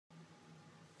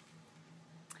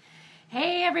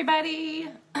Hey everybody,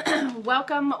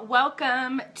 welcome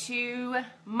to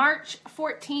March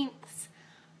 14th's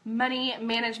Money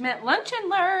Management Lunch and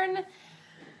Learn.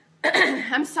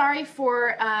 I'm sorry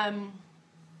for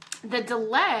the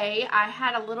delay. I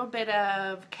had a little bit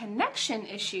of connection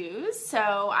issues,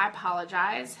 so I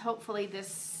apologize. Hopefully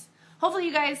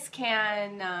you guys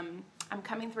can, I'm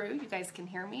coming through, you guys can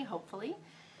hear me, hopefully.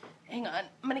 Hang on,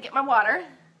 I'm gonna get my water.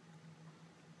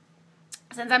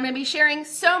 Since I'm going to be sharing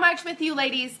so much with you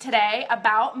ladies today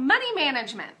about money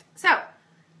management. So,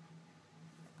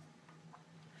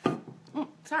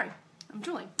 sorry, I'm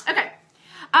drooling. Okay,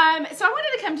 so I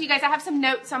wanted to come to you guys. I have some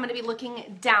notes I'm going to be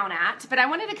looking down at, but I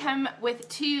wanted to come with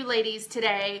two ladies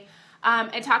today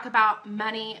and talk about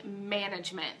money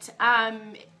management.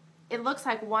 It looks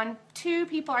like two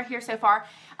people are here so far.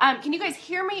 Can you guys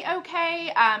hear me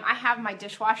okay? I have my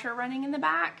dishwasher running in the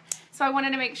back. So I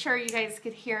wanted to make sure you guys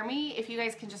could hear me. If you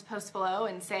guys can just post below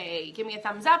and say, give me a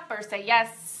thumbs up or say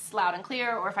yes, loud and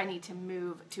clear, or if I need to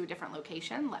move to a different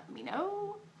location, let me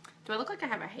know. Do I look like I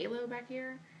have a halo back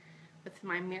here with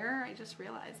my mirror? I just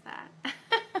realized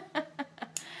that.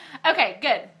 Okay,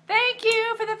 good. Thank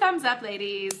you for the thumbs up,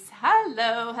 ladies.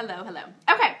 Hello.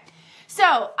 Okay,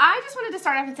 so I just wanted to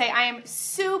start off and say I am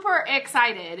super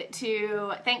excited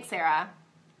to, thanks Sarah.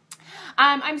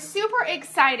 I'm super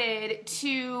excited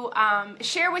to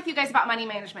share with you guys about money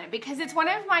management because it's one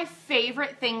of my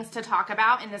favorite things to talk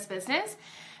about in this business,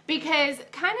 because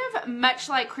kind of much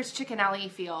like Chris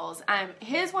Ciccanelli feels,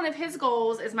 one of his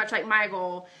goals is much like my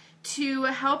goal, to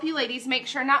help you ladies make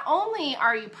sure not only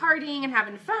are you partying and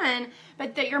having fun,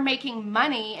 but that you're making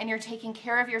money and you're taking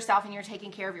care of yourself and you're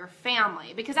taking care of your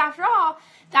family, because after all,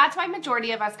 that's why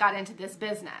majority of us got into this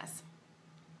business.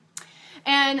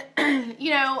 And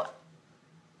you know,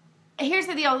 here's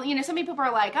the deal, you know, some people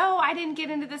are like, oh, I didn't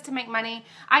get into this to make money.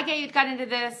 I got into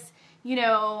this, you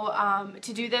know,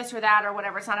 to do this or that or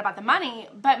whatever. It's not about the money.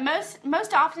 But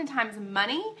most oftentimes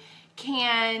money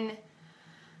can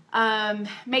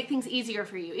make things easier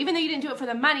for you. Even though you didn't do it for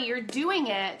the money, you're doing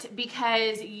it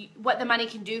because what the money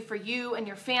can do for you and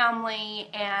your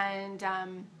family. And,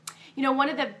 you know, one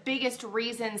of the biggest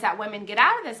reasons that women get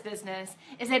out of this business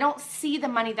is they don't see the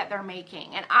money that they're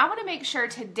making. And I want to make sure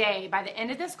today, by the end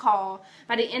of this call,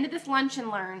 by the end of this lunch and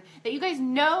learn, that you guys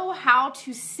know how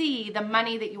to see the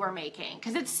money that you are making.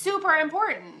 Because it's super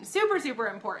important, super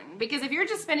important. Because if you're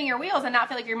just spinning your wheels and not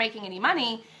feel like you're making any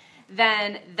money,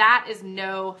 then that is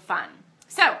no fun.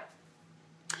 So,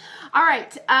 all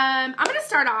right, I'm going to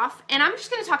start off, and I'm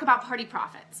just going to talk about party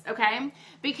profits, okay?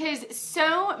 Because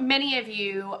so many of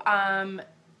you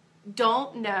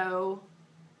don't know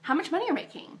how much money you're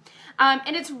making.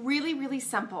 And it's really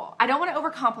simple. I don't want to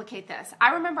overcomplicate this.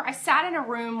 I remember I sat in a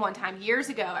room one time years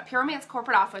ago at Pure Romance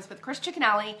corporate office with Chris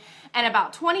Ciccanelli and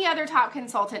about 20 other top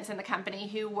consultants in the company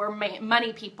who were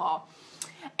money people.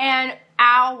 And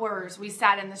hours we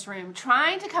sat in this room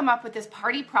trying to come up with this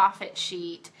party profit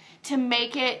sheet to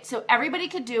make it so everybody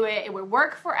could do it. It would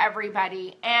work for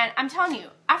everybody. And I'm telling you,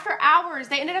 after hours,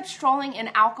 they ended up strolling in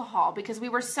alcohol because we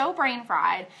were so brain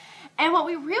fried. And what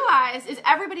we realized is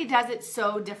everybody does it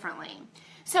so differently.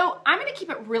 So I'm going to keep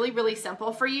it really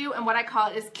simple for you. And what I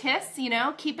call it is KISS, you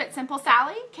know, keep it simple,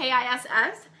 Sally,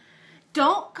 KISS.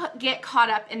 Don't get caught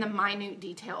up in the minute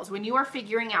details when you are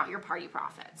figuring out your party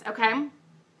profits, okay?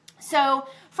 So,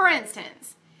 for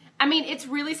instance, I mean, it's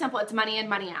really simple. It's money in,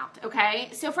 money out, okay?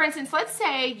 So, for instance, let's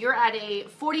say you're at a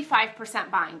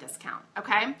 45% buying discount,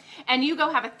 okay? And you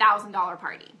go have a $1,000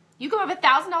 party. You go have a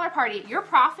 $1,000 party. Your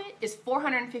profit is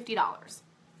 $450.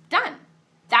 Done.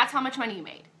 That's how much money you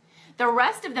made. The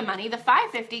rest of the money, the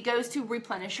 $550, goes to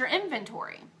replenish your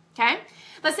inventory, okay?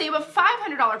 Let's say you have a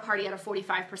 $500 party at a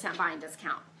 45% buying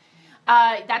discount.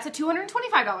 That's a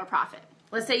 $225 profit.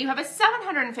 Let's say you have a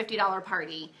 $750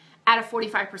 party at a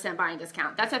 45% buying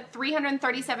discount. That's a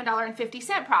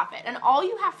 $337.50 profit. And all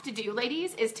you have to do,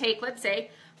 ladies, is take, let's say,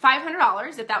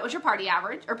 $500, if that was your party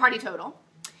average, or party total.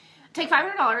 Take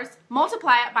 $500,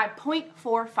 multiply it by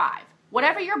 0.45,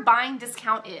 whatever your buying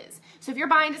discount is. So if your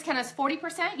buying discount is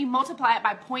 40%, you multiply it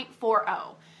by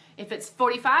 0.40. If it's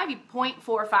 45, you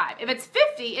 0.45. If it's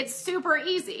 50, it's super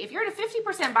easy. If you're at a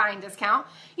 50% buying discount,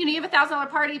 you know, you have a $1,000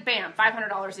 party, bam,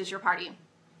 $500 is your party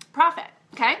profit,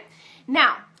 okay?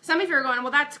 Now, some of you are going,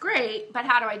 well, that's great, but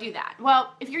how do I do that?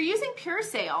 Well, if you're using Pure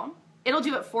Sale, it'll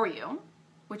do it for you,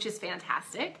 which is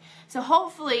fantastic. So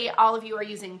hopefully all of you are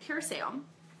using Pure Sale.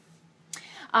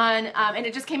 And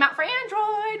it just came out for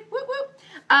Android, whoop whoop.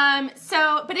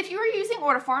 But if you are using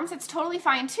order forms, it's totally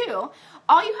fine too.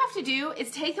 All you have to do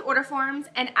is take the order forms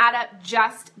and add up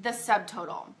just the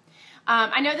subtotal.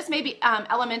 I know this may be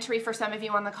elementary for some of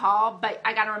you on the call, but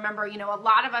I got to remember, you know, a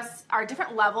lot of us are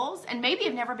different levels and maybe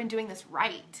have never been doing this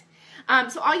right.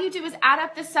 So all you do is add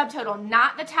up the subtotal,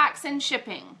 not the tax and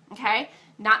shipping, okay?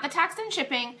 Not the tax and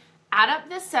shipping, add up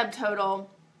the subtotal,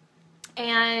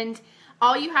 and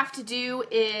all you have to do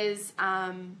is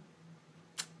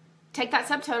take that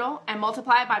subtotal and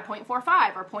multiply it by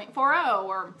 0.45 or 0.40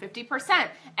 or 50%,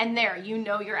 and there, you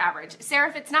know your average. Sarah,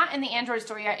 if it's not in the Android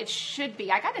store yet, it should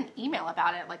be. I got an email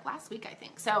about it like last week, I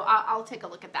think, so I'll take a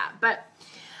look at that. But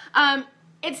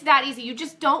it's that easy. You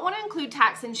just don't want to include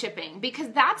tax and shipping because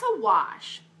that's a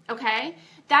wash, okay?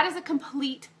 That is a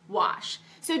complete wash.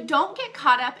 So don't get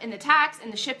caught up in the tax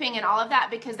and the shipping and all of that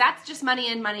because that's just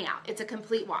money in, money out. It's a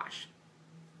complete wash,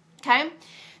 okay?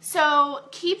 So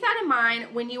keep that in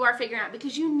mind when you are figuring out,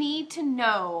 because you need to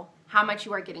know how much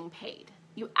you are getting paid.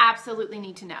 You absolutely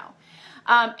need to know.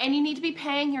 And you need to be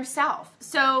paying yourself.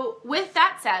 So with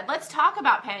that said, let's talk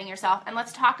about paying yourself, and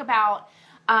let's talk about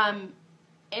trying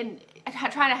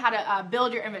to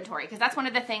build your inventory, because that's one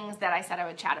of the things that I said I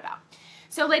would chat about.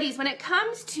 So ladies, when it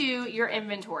comes to your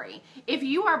inventory, if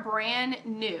you are brand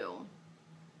new,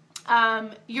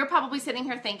 you're probably sitting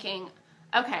here thinking,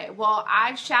 okay, well,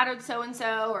 I've shadowed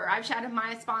so-and-so, or I've shadowed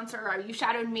my sponsor, or you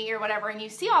shadowed me, or whatever, and you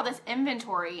see all this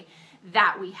inventory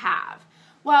that we have.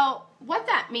 Well, what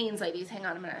that means, ladies, hang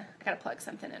on, I gotta plug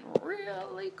something in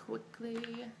really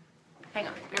quickly. Hang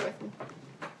on, bear with me.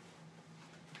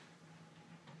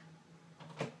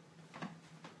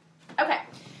 Okay,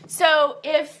 so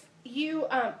if you,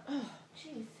 oh,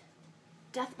 jeez,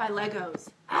 death by Legos.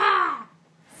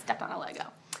 Stepped on a Lego.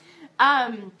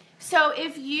 So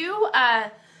if you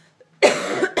are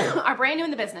brand new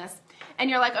in the business and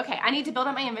you're like, okay, I need to build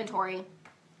up my inventory,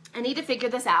 I need to figure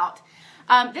this out,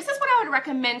 this is what I would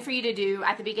recommend for you to do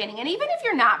at the beginning. And even if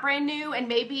you're not brand new and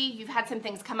maybe you've had some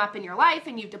things come up in your life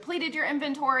and you've depleted your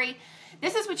inventory,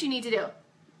 this is what you need to do.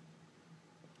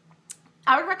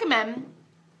 I would recommend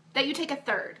that you take a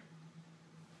third,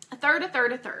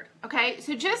 okay?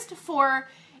 So just for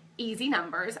easy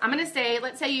numbers, I'm gonna say,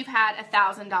 let's say you've had a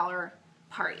 $1,000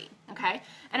 party, okay?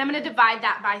 And I'm gonna divide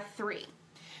that by 3.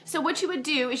 So what you would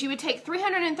do is you would take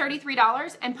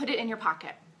 $333 and put it in your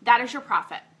pocket. That is your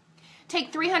profit.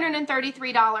 Take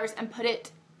 $333 and put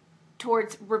it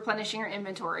towards replenishing your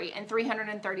inventory, and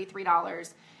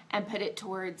 $333 and put it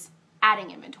towards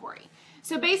adding inventory.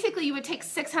 So basically you would take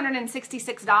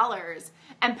 $666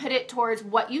 and put it towards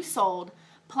what you sold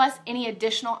plus any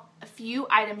additional few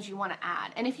items you want to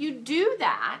add. And if you do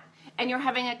that and you're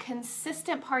having a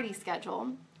consistent party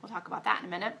schedule, we'll talk about that in a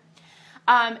minute,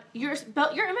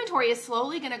 your inventory is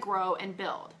slowly going to grow and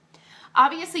build.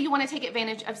 Obviously, you want to take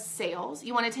advantage of sales.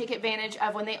 You want to take advantage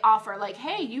of when they offer, like,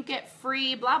 hey, you get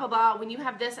free blah, blah, blah when you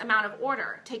have this amount of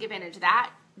order. Take advantage of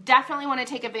that. Definitely want to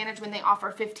take advantage when they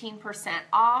offer 15%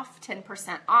 off,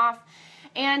 10% off,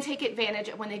 and take advantage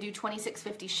of when they do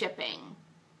 $26.50 shipping,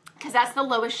 because that's the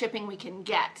lowest shipping we can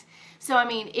get. So, I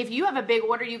mean, if you have a big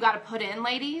order you got to put in,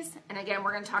 ladies, and again,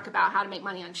 we're going to talk about how to make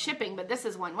money on shipping, but this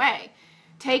is one way.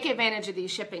 Take advantage of these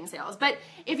shipping sales. But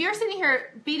if you're sitting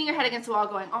here beating your head against the wall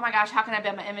going, oh my gosh, how can I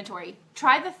build my inventory?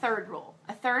 Try the third rule.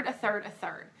 A third, a third, a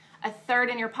third. A third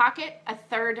in your pocket, a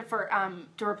third for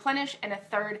to replenish, and a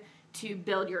third to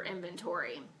build your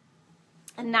inventory.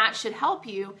 And that should help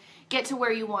you get to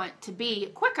where you want to be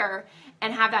quicker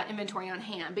and have that inventory on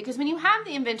hand. Because when you have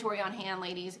the inventory on hand,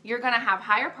 ladies, you're going to have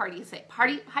higher party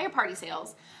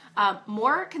sales,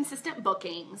 more consistent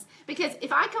bookings. Because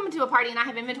if I come into a party and I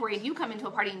have inventory and you come into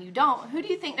a party and you don't, who do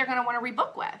you think they're going to want to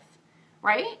rebook with,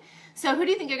 right? So who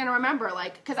do you think you're going to remember?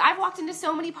 Like, because I've walked into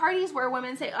so many parties where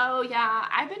women say, oh yeah,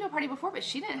 I've been to a party before, but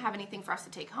she didn't have anything for us to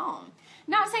take home.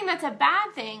 Not saying that's a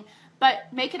bad thing,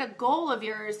 but make it a goal of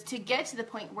yours to get to the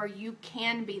point where you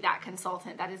can be that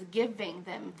consultant that is giving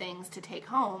them things to take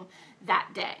home that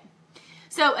day.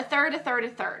 So a third, a third, a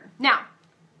third. Now,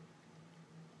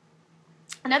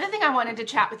 another thing I wanted to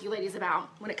chat with you ladies about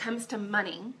when it comes to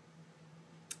money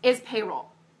is payroll.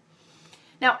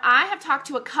 Now, I have talked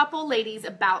to a couple ladies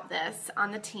about this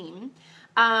on the team,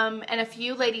 and a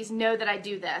few ladies know that I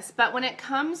do this, but when it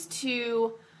comes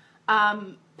to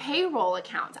payroll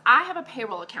accounts, I have a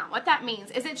payroll account. What that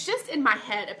means is it's just in my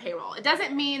head a payroll. It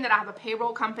doesn't mean that I have a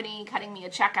payroll company cutting me a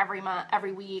check every month,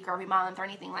 every week, or every month, or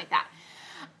anything like that.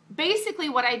 Basically,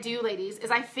 what I do, ladies, is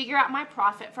I figure out my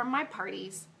profit from my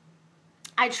parties,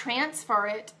 I transfer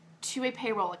it to a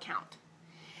payroll account,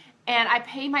 and I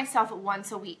pay myself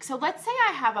once a week. So let's say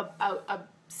I have a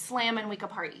slamming week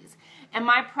of parties, and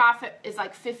my profit is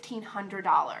like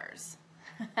 $1,500.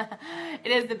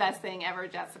 It is the best thing ever,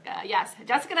 Jessica. Yes,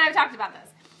 Jessica and I have talked about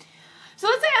this. So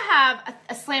let's say I have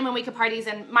a slamming week of parties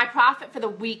and my profit for the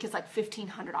week is like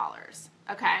 $1,500,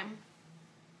 okay?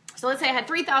 So let's say I had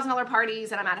 $3,000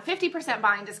 parties and I'm at a 50%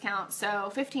 buying discount,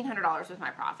 so $1,500 was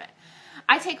my profit.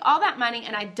 I take all that money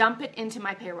and I dump it into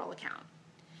my payroll account.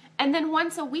 And then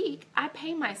once a week, I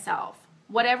pay myself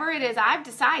whatever it is I've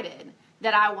decided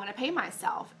that I want to pay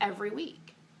myself every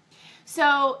week.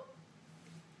 So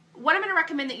what I'm going to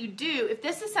recommend that you do, if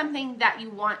this is something that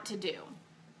you want to do,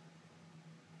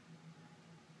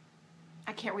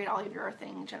 I can't read all of your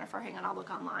thing, Jennifer. Hang on, I'll look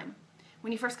online.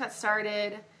 When you first got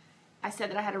started, I said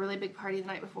that I had a really big party the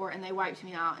night before and they wiped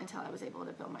me out until I was able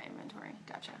to build my inventory.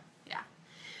 Gotcha.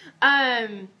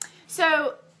 Yeah.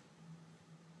 So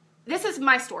this is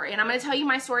my story, and I'm going to tell you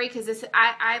my story because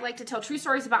I like to tell true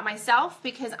stories about myself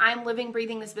because I'm living,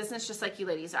 breathing this business just like you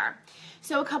ladies are.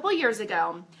 So a couple years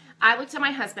ago, I looked at my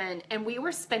husband and we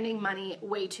were spending money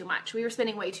way too much. We were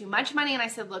spending way too much money, and I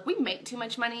said, look, we make too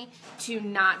much money to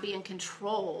not be in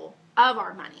control of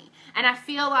our money. And I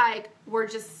feel like we're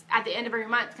just at the end of every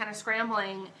month kind of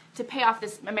scrambling to pay off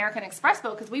this American Express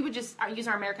bill because we would just use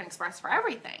our American Express for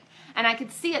everything. And I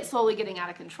could see it slowly getting out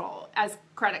of control, as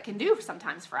credit can do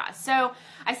sometimes for us. So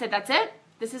I said, that's it.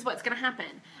 This is what's going to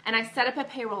happen. And I set up a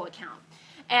payroll account.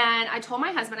 And I told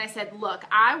my husband, I said, look,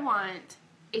 I want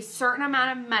a certain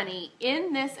amount of money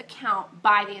in this account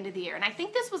by the end of the year. And I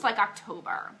think this was like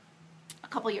October, a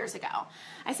couple years ago.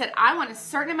 I said, I want a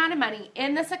certain amount of money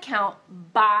in this account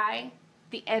by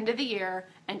the end of the year,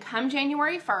 and come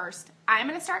January 1st, I'm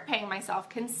going to start paying myself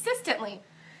consistently,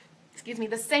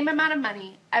 the same amount of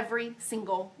money every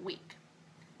single week.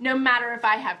 No matter if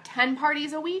I have 10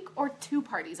 parties a week or 2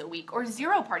 parties a week or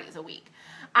 0 parties a week,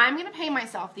 I'm going to pay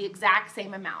myself the exact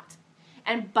same amount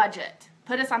and budget.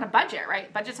 Put us on a budget,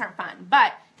 right? Budgets aren't fun,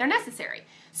 but they're necessary.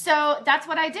 So that's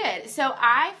what I did. So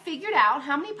I figured out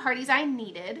how many parties I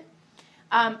needed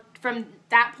from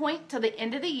that point to the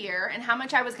end of the year and how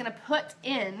much I was going to put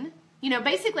in.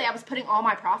 Basically I was putting all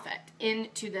my profit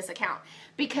into this account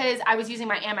because I was using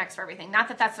my Amex for everything. Not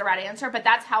that that's the right answer, but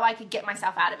that's how I could get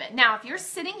myself out of it. Now, if you're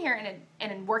sitting here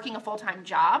and working a full-time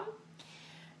job,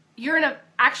 you're in a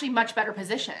actually much better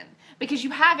position because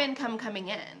you have income coming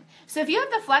in. So if you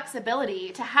have the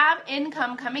flexibility to have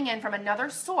income coming in from another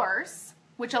source,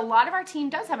 which a lot of our team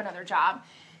does have another job,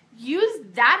 use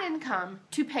that income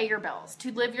to pay your bills,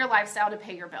 to live your lifestyle, to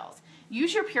pay your bills.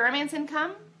 Use your Pure Romance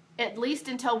income, at least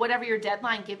until whatever your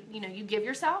deadline you give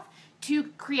yourself, to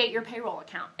create your payroll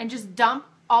account and just dump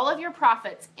all of your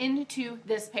profits into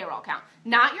this payroll account.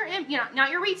 Not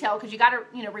your retail, because you got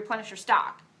to replenish your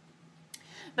stock.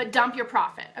 But dump your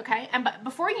profit, okay? And but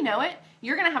before you know it,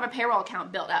 you're going to have a payroll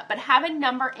account built up. But have a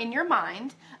number in your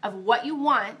mind of what you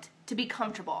want to be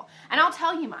comfortable. And I'll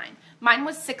tell you mine. Mine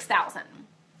was $6,000.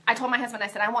 I told my husband, I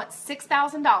said, I want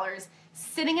 $6,000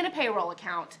 sitting in a payroll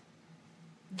account.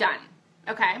 Done,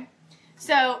 okay?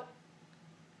 So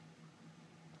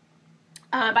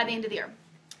by the end of the year.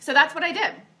 So that's what I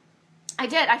did.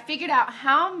 I figured out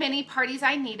how many parties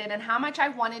I needed and how much I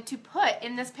wanted to put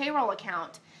in this payroll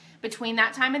account between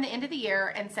that time and the end of the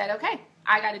year, and said, okay,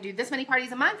 I got to do this many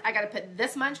parties a month. I got to put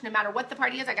this much, no matter what the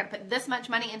party is. I got to put this much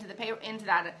money into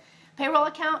that payroll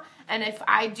account. And if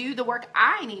I do the work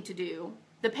I need to do,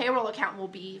 the payroll account will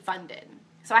be funded.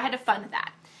 So I had to fund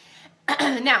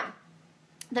that. Now,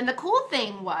 then the cool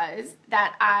thing was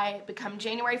that become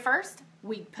January 1st,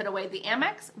 we put away the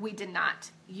Amex. We did not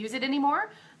use it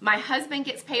anymore. My husband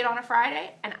gets paid on a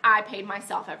Friday, and I paid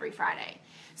myself every Friday.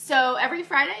 So every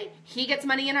Friday, he gets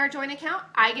money in our joint account,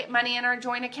 I get money in our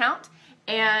joint account,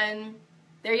 and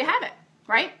there you have it,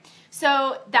 right?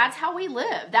 So that's how we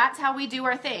live. That's how we do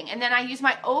our thing. And then I use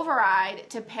my override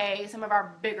to pay some of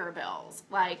our bigger bills,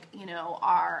 like,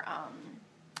 our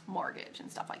mortgage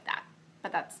and stuff like that.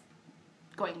 But that's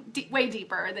going way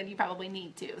deeper than you probably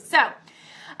need to. So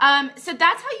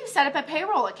that's how you set up a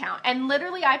payroll account. And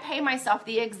literally, I pay myself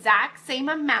the exact same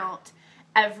amount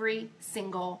every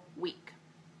single week.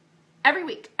 Every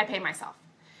week, I pay myself.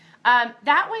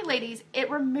 That way, ladies, it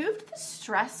removed the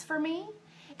stress for me.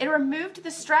 It removed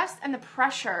the stress and the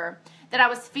pressure that I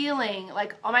was feeling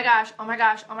like, oh my gosh,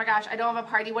 I don't have a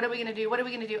party. What are we going to do? What are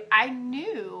we going to do? I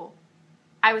knew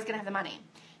I was going to have the money.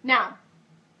 Now,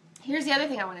 here's the other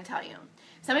thing I want to tell you.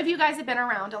 Some of you guys have been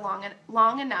around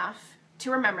long enough to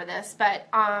remember this, but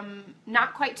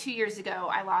not quite 2 years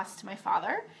ago, I lost my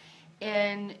father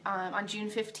on June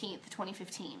 15th,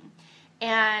 2015.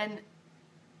 And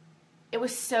it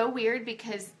was so weird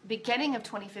because beginning of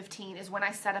 2015 is when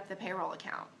I set up the payroll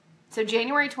account. So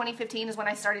January 2015 is when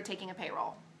I started taking a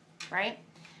payroll, right?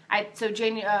 So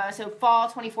fall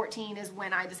 2014 is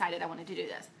when I decided I wanted to do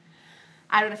this.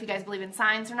 I don't know if you guys believe in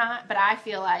signs or not, but I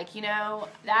feel like, you know,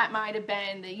 that might have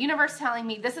been the universe telling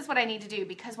me this is what I need to do,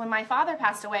 because when my father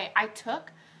passed away, I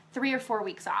took 3 or 4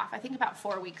 weeks off. I think about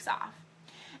 4 weeks off.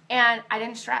 And I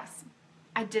didn't stress.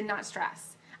 I did not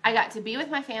stress. I got to be with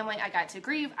my family. I got to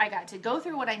grieve. I got to go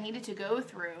through what I needed to go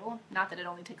through. Not that it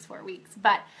only takes 4 weeks,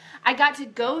 but I got to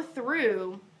go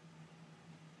through,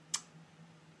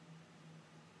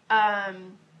 I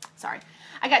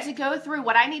got to go through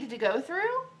what I needed to go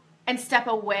through and step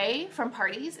away from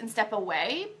parties and step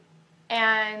away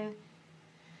and,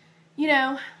 you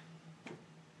know,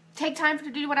 take time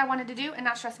to do what I wanted to do and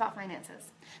not stress about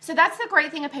finances. So that's the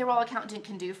great thing a payroll accountant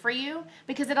can do for you,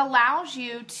 because it allows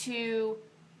you to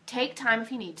take time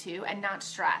if you need to and not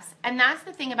stress. And that's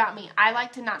the thing about me. I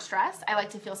like to not stress. I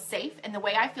like to feel safe. And the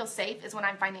way I feel safe is when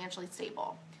I'm financially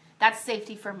stable. That's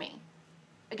safety for me.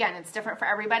 Again, it's different for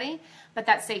everybody, but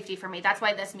that's safety for me. That's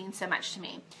why this means so much to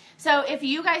me. So if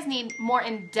you guys need more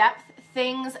in-depth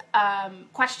things,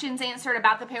 questions answered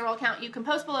about the payroll account, you can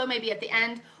post below maybe at the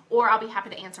end, or I'll be happy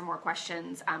to answer more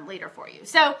questions later for you.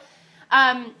 So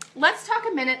let's talk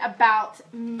a minute about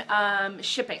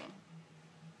shipping.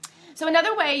 So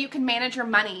another way you can manage your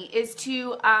money is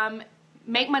to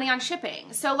make money on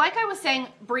shipping. So like I was saying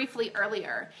briefly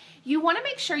earlier, you want to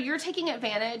make sure you're taking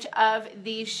advantage of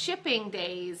these shipping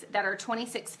days that are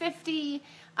 $26.50,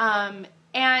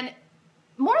 and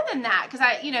more than that, because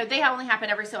they only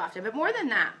happen every so often, but more than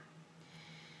that,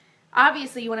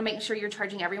 obviously you want to make sure you're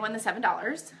charging everyone the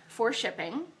 $7 for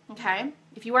shipping, okay?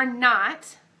 If you are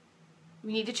not,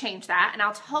 we need to change that, and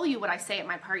I'll tell you what I say at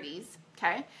my parties,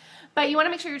 okay? But you want to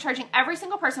make sure you're charging every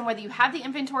single person, whether you have the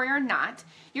inventory or not.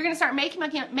 You're going to start making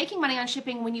money on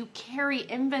shipping when you carry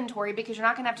inventory, because you're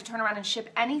not going to have to turn around and ship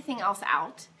anything else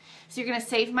out. So you're going to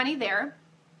save money there.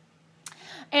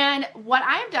 And what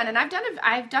I've done, and I've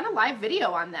done a live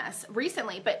video on this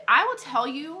recently, but I will tell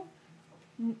you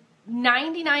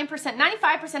 99%,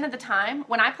 95% of the time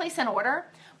when I place an order,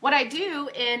 what I do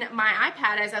in my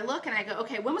iPad is I look and I go,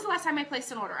 okay, when was the last time I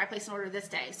placed an order? I placed an order this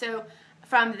day. So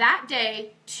from that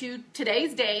day to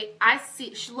today's date, I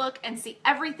look and see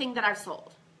everything that I've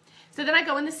sold. So then I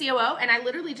go in the COO and I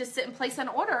literally just sit and place an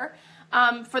order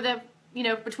for the,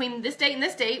 between this date and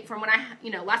this date, from when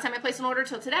last time I placed an order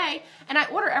till today, and I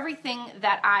order everything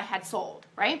that I had sold,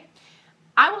 right?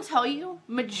 I will tell you,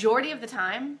 majority of the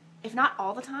time, if not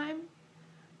all the time,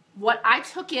 what I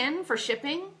took in for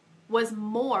shipping was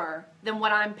more than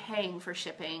what I'm paying for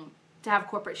shipping to have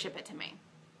corporate ship it to me,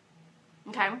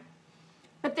 okay?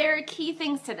 But there are key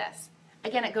things to this.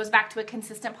 Again, it goes back to a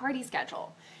consistent party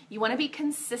schedule. You want to be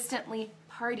consistently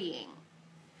partying,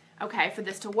 okay, for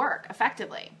this to work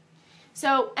effectively.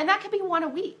 So, and that could be 1 a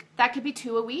week. That could be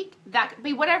 2 a week. That could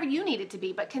be whatever you need it to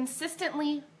be, but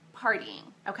consistently partying,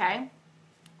 okay,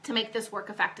 to make this work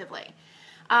effectively.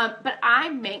 But I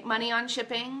make money on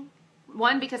shipping,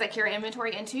 1, because I carry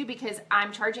inventory, and 2, because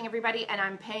I'm charging everybody and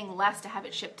I'm paying less to have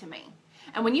it shipped to me.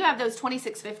 And when you have those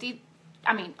 $26.50,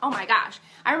 I mean, oh my gosh.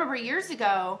 I remember years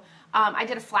ago, I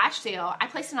did a flash sale. I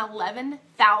placed an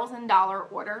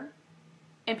 $11,000 order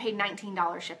and paid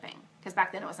 $19 shipping, because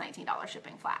back then it was $19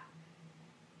 shipping flat.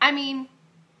 I mean,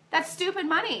 that's stupid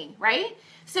money, right?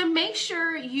 So make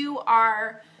sure you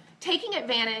are taking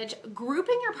advantage,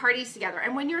 grouping your parties together.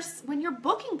 And when you're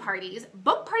booking parties,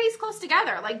 book parties close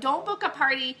together. Like, don't book a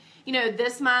party,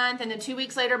 this month, and then 2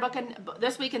 weeks later book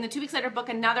this week, and then 2 weeks later book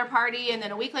another party, and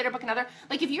then a week later book another.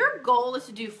 Like, if your goal is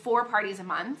to do 4 parties a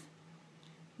month,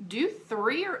 do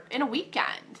 3 in a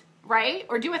weekend, right?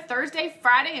 Or do a Thursday,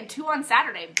 Friday, and 2 on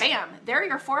Saturday. Bam, there are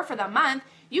your 4 for the month.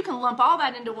 You can lump all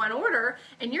that into one order,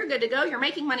 and you're good to go. You're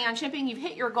making money on shipping. You've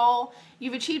hit your goal.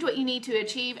 You've achieved what you need to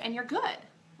achieve, and you're good,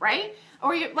 right?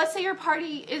 Or let's say your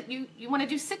party is, you want to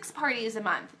do 6 parties a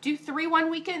month. Do 3 one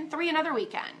weekend, 3 another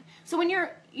weekend. So when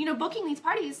you're booking these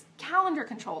parties, calendar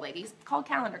control, ladies. It's called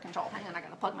calendar control. Hang on, I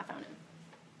gotta plug my phone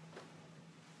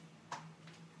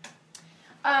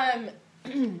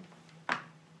in.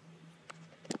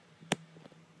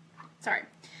 Sorry.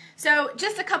 So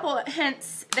just a couple of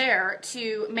hints there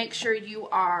to make sure you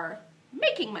are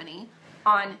making money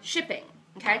on shipping,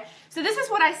 okay? So this is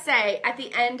what I say at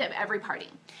the end of every party.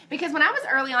 Because when I was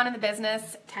early on in the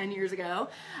business 10 years ago,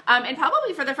 and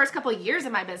probably for the first couple of years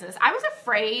of my business, I was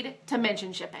afraid to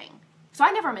mention shipping. So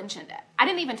I never mentioned it. I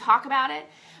didn't even talk about it.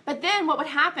 But then what would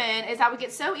happen is I would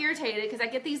get so irritated because I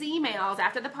get these emails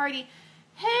after the party,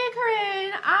 hey,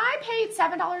 Corinne, I paid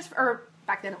 $7, or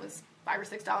back then it was $5 or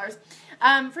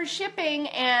 $6, for shipping,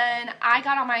 and I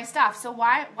got all my stuff. So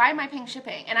why am I paying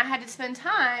shipping? And I had to spend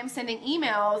time sending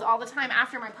emails all the time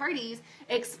after my parties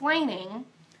explaining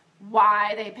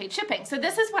why they paid shipping. So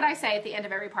this is what I say at the end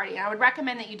of every party, and I would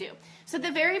recommend that you do. So at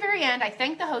the very, very end, I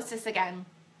thank the hostess again,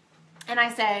 and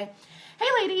I say, hey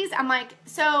ladies, I'm like,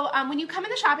 so when you come in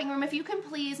the shopping room, if you can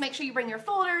please make sure you bring your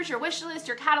folders, your wish list,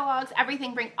 your catalogs,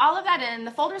 everything, bring all of that in.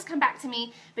 The folders come back to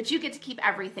me, but you get to keep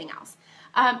everything else.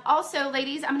 Also,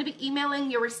 ladies, I'm going to be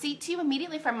emailing your receipt to you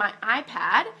immediately from my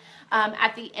iPad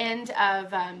at the end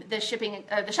of the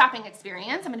shopping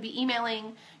experience. I'm going to be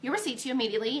emailing your receipt to you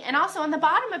immediately. And also on the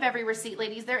bottom of every receipt,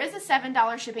 ladies, there is a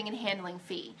 $7 shipping and handling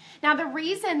fee. Now, the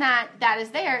reason that is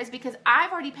there is because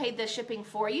I've already paid the shipping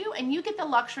for you, and you get the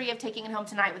luxury of taking it home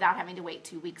tonight without having to wait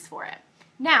 2 weeks for it.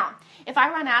 Now, if I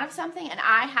run out of something and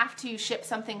I have to ship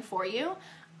something for you,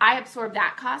 I absorb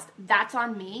that cost. That's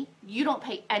on me. You don't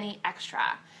pay any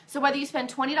extra. So whether you spend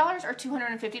 $20 or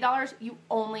 $250, you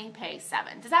only pay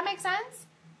 $7. Does that make sense?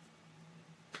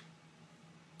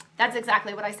 That's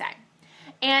exactly what I say.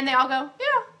 And they all go,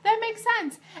 yeah, that makes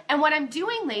sense. And what I'm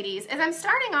doing, ladies, is I'm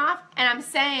starting off and I'm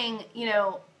saying,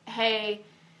 hey,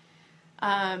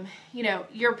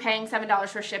 you're paying $7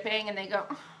 for shipping, and they go,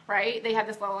 right? They have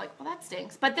this little like, well, that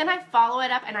stinks. But then I follow it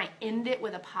up and I end it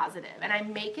with a positive, and I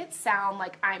make it sound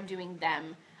like I'm doing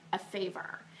them a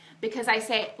favor. Because I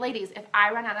say, ladies, if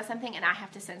I run out of something and I have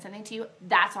to send something to you,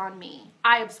 that's on me.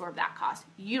 I absorb that cost.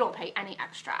 You don't pay any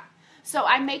extra. So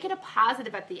I make it a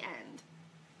positive at the end,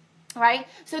 right?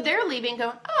 So they're leaving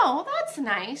going, oh, well, that's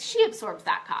nice. She absorbs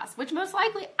that cost, which most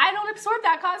likely I don't absorb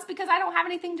that cost because I don't have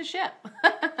anything to ship.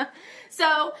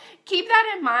 So keep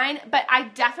that in mind, but I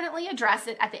definitely address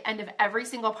it at the end of every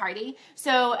single party.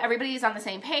 So everybody's on the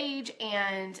same page,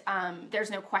 and there's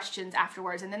no questions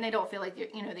afterwards. And then they don't feel like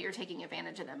that you're taking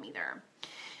advantage of them either.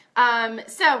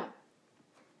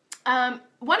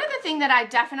 One other thing that I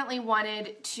definitely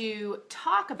wanted to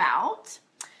talk about,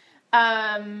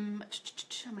 I'm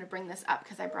going to bring this up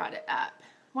because I brought it up.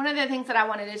 One of the things that I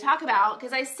wanted to talk about,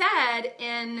 because I said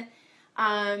in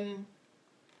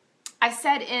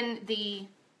the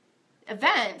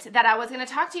event that I was going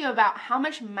to talk to you about how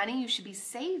much money you should be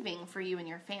saving for you and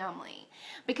your family,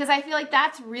 because I feel like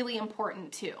that's really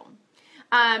important too.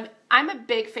 I'm a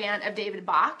big fan of David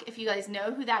Bach. If you guys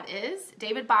know who that is,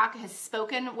 David Bach has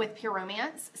spoken with Pure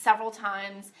Romance several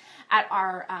times at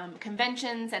our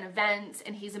conventions and events,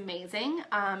 and he's amazing.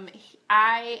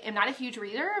 I am not a huge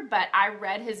reader, but I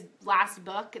read his last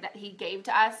book that he gave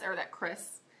to us, or that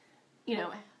Chris,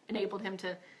 enabled him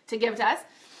to give to us.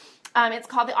 It's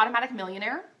called The Automatic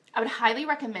Millionaire. I would highly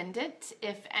recommend it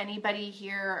if anybody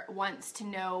here wants to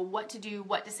know what to do,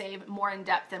 what to save more in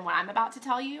depth than what I'm about to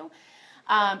tell you.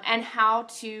 And how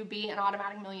to be an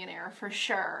automatic millionaire for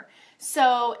sure.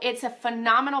 So it's a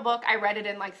phenomenal book. I read it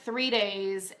in like 3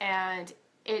 days, and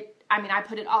I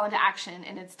put it all into action,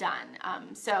 and it's done.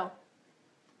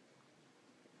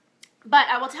 But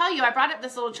I will tell you, I brought up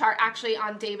this little chart actually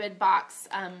on David Bach's,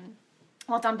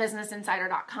 it's on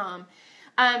businessinsider.com.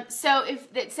 So if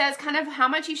it says kind of how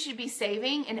much you should be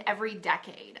saving in every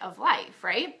decade of life,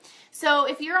 right? So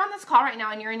if you're on this call right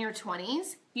now and you're in your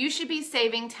 20s, you should be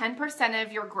saving 10%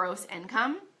 of your gross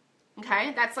income.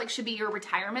 Okay, that's should be your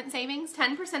retirement savings,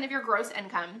 10% of your gross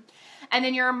income. And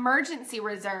then your emergency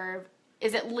reserve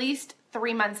is at least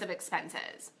 3 months of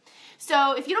expenses.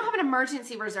 So if you don't have an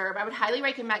emergency reserve, I would highly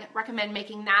recommend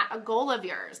making that a goal of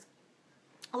yours.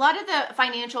 A lot of the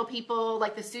financial people,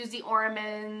 like the Susie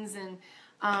Ormans and,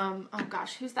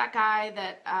 who's that guy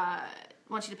that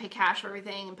wants you to pay cash for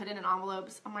everything and put it in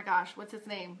envelopes? Oh my gosh, what's his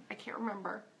name? I can't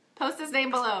remember. Post his name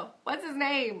below. What's his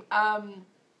name?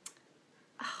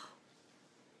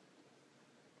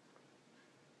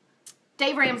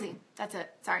 Dave Ramsey. That's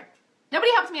it. Sorry.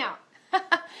 Nobody helps me out.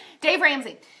 Dave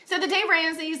Ramsey. So the Dave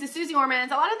Ramseys, the Susie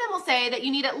Ormans, a lot of them will say that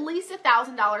you need at least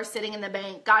 $1,000 sitting in the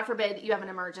bank. God forbid you have an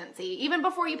emergency. Even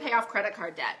before you pay off credit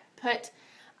card debt. Put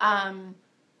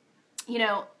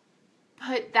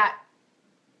that.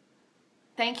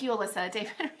 Thank you, Alyssa. Dave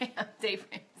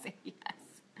Ramsey. Yes.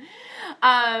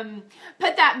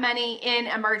 Put that money in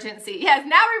emergency. Yes,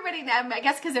 now everybody, I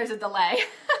guess because there's a delay.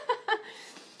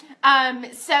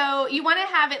 So you want to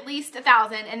have at least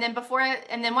 1,000, and then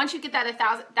once you get that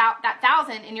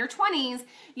 1,000 in your 20s,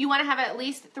 you want to have at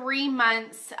least 3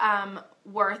 months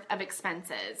worth of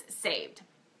expenses saved.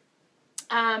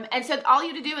 And so all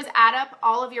you have to do is add up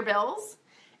all of your bills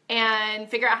and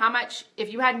figure out how much,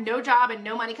 if you had no job and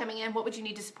no money coming in, what would you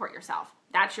need to support yourself?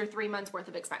 That's your 3 months worth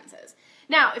of expenses.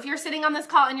 Now, if you're sitting on this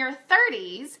call in your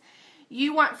 30s,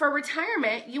 for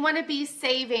retirement, you want to be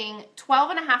saving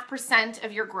 12.5%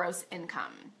 of your gross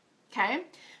income, okay?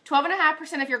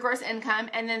 12.5% of your gross income,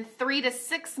 and then 3 to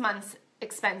 6 months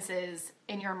expenses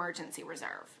in your emergency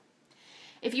reserve.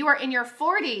 If you are in your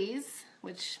 40s,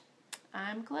 which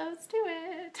I'm close to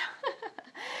it.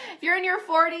 If you're in your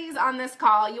 40s on this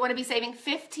call, you want to be saving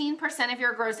 15% of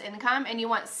your gross income, and you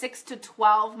want 6 to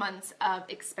 12 months of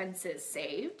expenses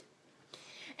saved.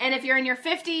 And if you're in your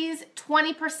 50s,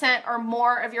 20% or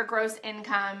more of your gross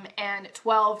income and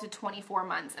 12 to 24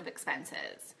 months of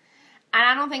expenses. And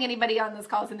I don't think anybody on this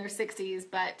call is in their 60s,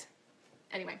 but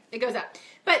anyway, it goes up.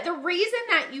 But the reason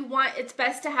that it's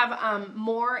best to have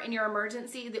more in your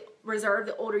emergency reserve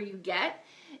the older you get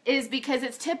is because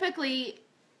it's typically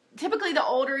the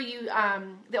older you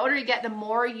get, the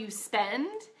more you spend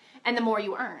and the more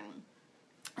you earn.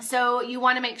 So you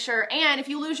want to make sure, and if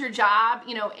you lose your job,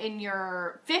 in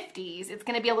your 50s, it's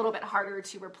going to be a little bit harder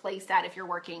to replace that if you're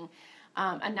working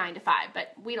a 9 to 5,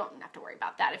 but we don't have to worry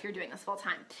about that if you're doing this full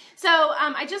time. So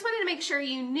I just wanted to make sure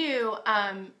you knew,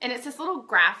 and it's this little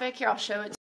graphic here. I'll show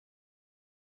it.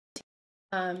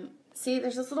 See,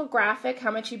 there's this little graphic, how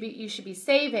much you should be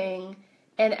saving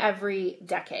in every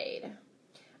decade.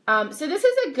 So this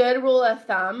is a good rule of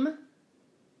thumb.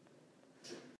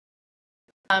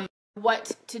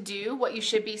 What to do, what you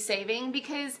should be saving,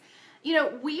 because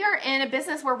we are in a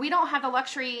business where we don't have the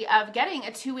luxury of getting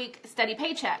a 2-week steady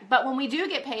paycheck. But when we do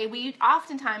get paid, we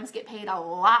oftentimes get paid a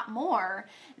lot more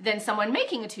than someone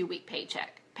making a 2-week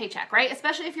paycheck, right?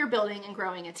 Especially if you're building and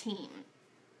growing a team.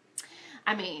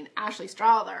 I mean, Ashley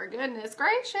Strawther, goodness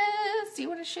gracious. Do you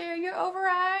want to share your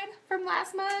override from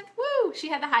last month? Woo! She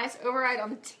had the highest override on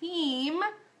the team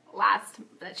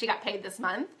that she got paid this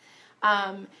month.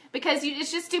 Because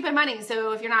it's just stupid money.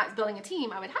 So if you're not building a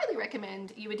team, I would highly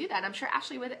recommend you would do that. I'm sure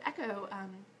Ashley would echo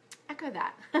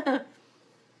that.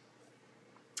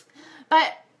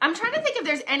 But I'm trying to think if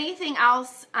there's anything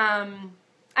else. I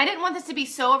didn't want this to be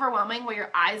so overwhelming where your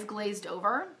eyes glazed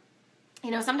over.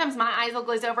 Sometimes my eyes will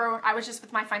glaze over. I was just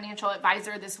with my financial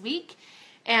advisor this week,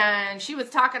 and she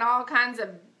was talking all kinds of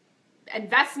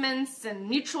investments and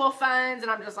mutual funds,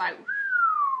 and I'm just like,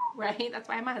 right? That's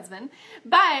why I'm my husband.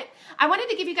 But I wanted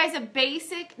to give you guys a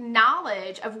basic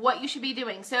knowledge of what you should be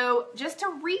doing. So just to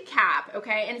recap,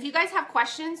 okay? And if you guys have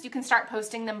questions, you can start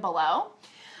posting them below.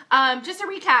 Just to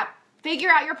recap, figure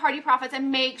out your party profits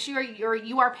and make sure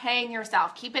you are paying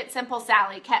yourself. Keep it simple,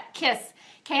 Sally. KISS.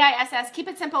 K-I-S-S. Keep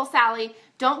it simple, Sally.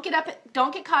 Don't get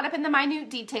caught up in the minute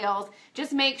details.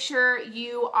 Just make sure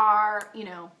you are,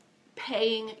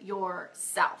 paying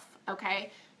yourself,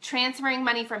 okay? Transferring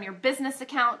money from your business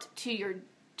account to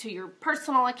your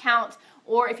personal account,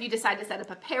 or if you decide to set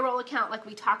up a payroll account like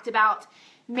we talked about,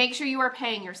 make sure you are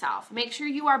paying yourself. Make sure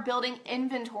you are building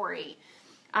inventory.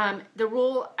 The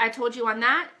rule I told you on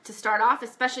that to start off,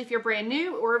 especially if you're brand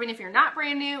new, or even if you're not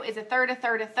brand new, is a third, a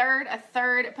third, a third. A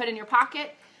third put in your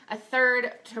pocket, a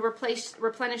third to replenish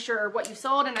what you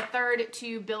sold, and a third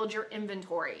to build your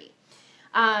inventory.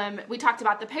 We talked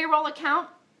about the payroll account.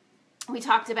 We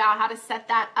talked about how to set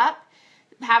that up,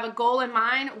 have a goal in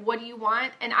mind. What do you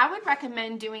want? And I would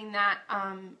recommend doing that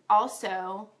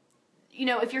also,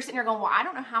 if you're sitting there going, well, I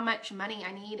don't know how much money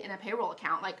I need in a payroll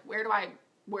account. Like, where do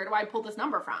I pull this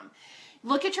number from?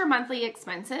 Look at your monthly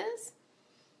expenses.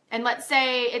 And let's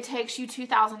say it takes you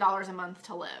 $2,000 a month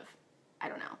to live. I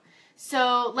don't know.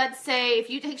 So let's say if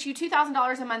it takes you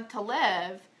 $2,000 a month to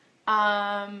live,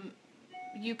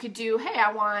 you could do, hey,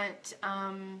 I want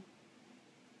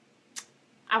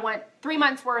 3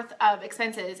 months worth of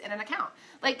expenses in an account.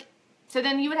 So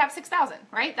then you would have 6,000,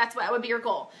 right? That would be your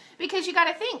goal. Because you got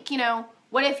to think,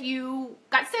 what if you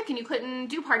got sick and you couldn't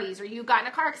do parties, or you got in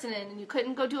a car accident and you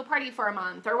couldn't go do a party for a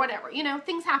month or whatever,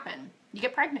 things happen. You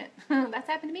get pregnant. That's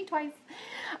happened to me twice.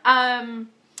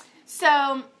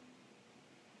 So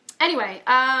anyway,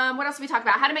 what else did we talk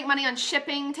about? How to make money on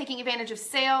shipping, taking advantage of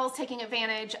sales, taking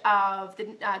advantage of the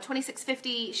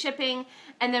 2650 shipping,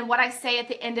 and then what I say at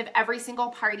the end of every single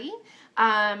party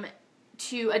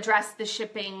to address the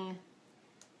shipping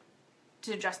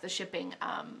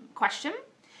question.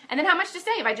 And then how much to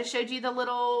save. I just showed you the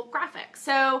little graphic.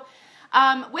 So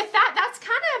with that, that's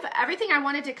kind of everything I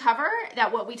wanted to cover,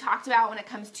 what we talked about when it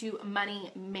comes to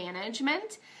money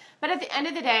management. But at the end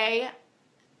of the day,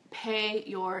 pay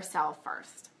yourself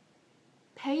first.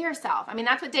 Pay yourself. I mean,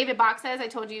 that's what David Bach says. I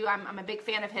told you I'm a big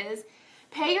fan of his.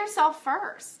 Pay yourself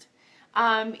first.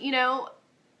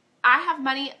 I have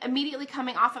money immediately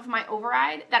coming off of my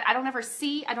override that I don't ever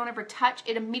see, I don't ever touch.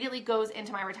 It immediately goes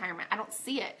into my retirement. I don't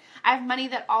see it. I have money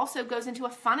that also goes into a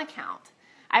fun account.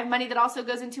 I have money that also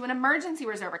goes into an emergency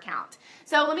reserve account.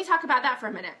 So let me talk about that for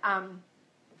a minute.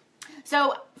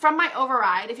 So from my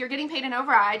override, if you're getting paid an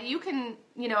override, you can,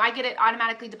 I get it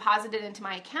automatically deposited into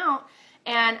my account.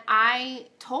 And I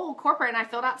told corporate, and I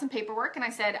filled out some paperwork, and I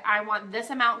said, I want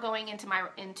this amount going into my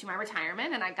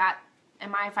retirement, and I got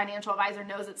and my financial advisor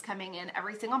knows it's coming in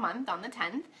every single month on the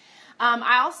 10th.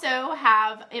 I also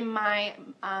have in my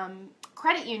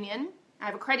credit union, I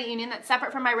have a credit union that's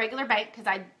separate from my regular bank because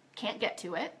I can't get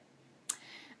to it.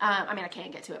 I mean, I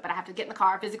can't get to it, but I have to get in the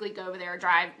car, physically go over there,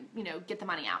 drive, you know, get the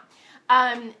money out.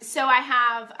 So I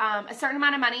have a certain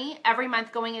amount of money every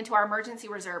month going into our emergency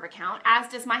reserve account, as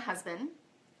does my husband,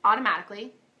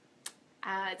 automatically.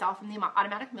 It's all from the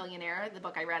Automatic Millionaire, the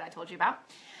book I read I told you about.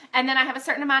 And then I have a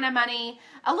certain amount of money,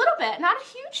 a little bit, not a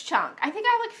huge chunk. I think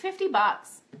I have like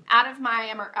 $50 out of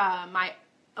my my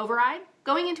override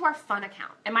going into our fun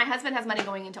account. And my husband has money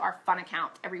going into our fun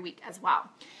account every week as well.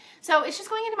 So it's just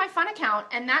going into my fun account,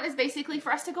 and that is basically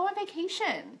for us to go on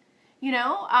vacation. You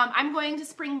know, I'm going to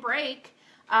spring break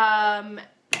April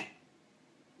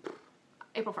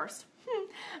 1st.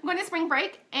 I'm going to spring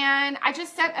break, and I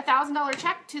just sent a $1,000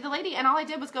 check to the lady, and all I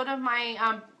did was go to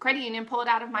my credit union, pull it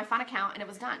out of my fun account, and it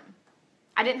was done.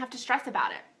 I didn't have to stress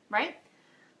about it, right?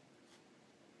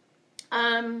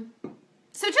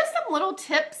 So just some little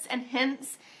tips and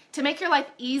hints to make your life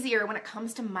easier when it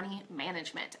comes to money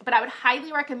management. But I would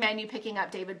highly recommend you picking up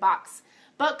David Bach's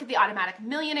book, The Automatic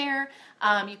Millionaire.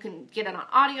 You can get it on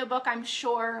audiobook, I'm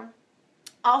sure.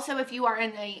 Also, if you are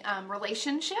in a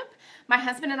relationship, my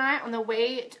husband and I, on the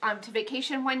way to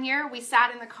vacation one year, we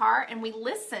sat in the car and we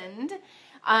listened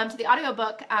to the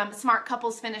audiobook, Smart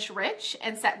Couples Finish Rich,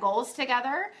 and set goals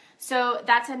together. So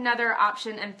that's another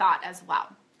option and thought as well.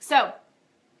 So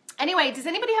anyway, does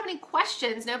anybody have any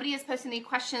questions? Nobody has posted any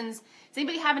questions. Does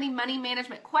anybody have any money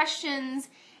management questions?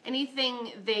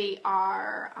 Anything they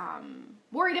are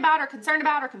worried about or concerned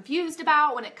about or confused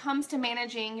about when it comes to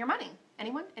managing your money?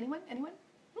 Anyone? Anyone? Anyone?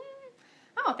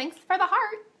 Oh, thanks for the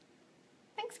heart.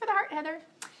 Thanks for the heart, Heather.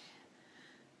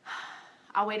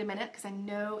 I'll wait a minute because I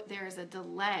know there's a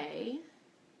delay.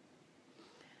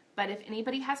 But if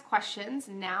anybody has questions,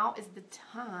 now is the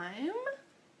time.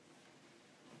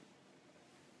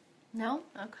 No?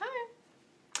 Okay.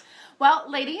 Well,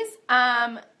 ladies,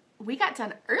 we got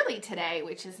done early today,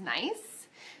 which is nice.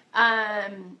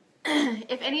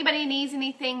 If anybody needs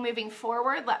anything moving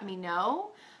forward, let me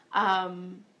know.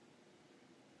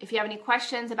 If you have any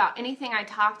questions about anything I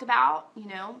talked about, you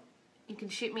know, you can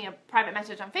shoot me a private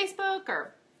message on Facebook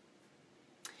or,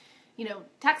 you know,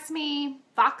 text me,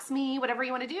 Vox me, whatever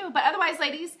you want to do. But otherwise,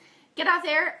 ladies, get out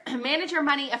there, manage your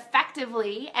money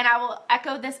effectively, and I will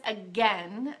echo this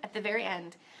again at the very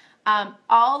end.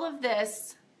 All of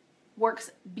this works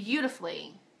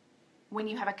beautifully when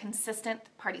you have a consistent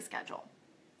party schedule.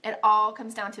 It all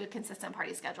comes down to a consistent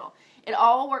party schedule. It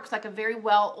all works like a very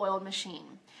well-oiled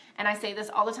machine. And I say this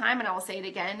all the time, and I will say it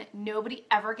again. Nobody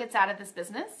ever gets out of this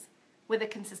business with a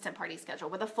consistent party schedule,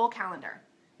 with a full calendar.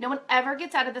 No one ever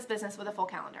gets out of this business with a full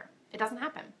calendar. It doesn't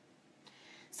happen.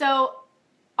 So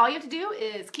all you have to do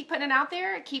is keep putting it out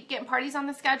there, keep getting parties on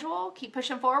the schedule, keep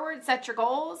pushing forward, set your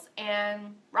goals,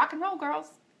 and rock and roll, girls.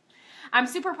 I'm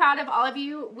super proud of all of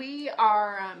you. We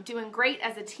are doing great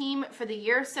as a team for the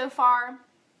year so far.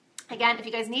 Again, if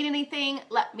you guys need anything,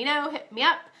 let me know. Hit me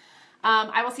up.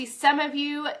 I will see some of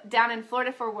you down in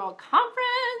Florida for World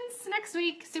Conference next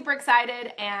week. Super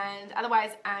excited. And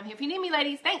otherwise, I'm here if you need me,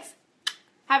 ladies. Thanks.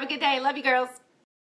 Have a good day. Love you, girls.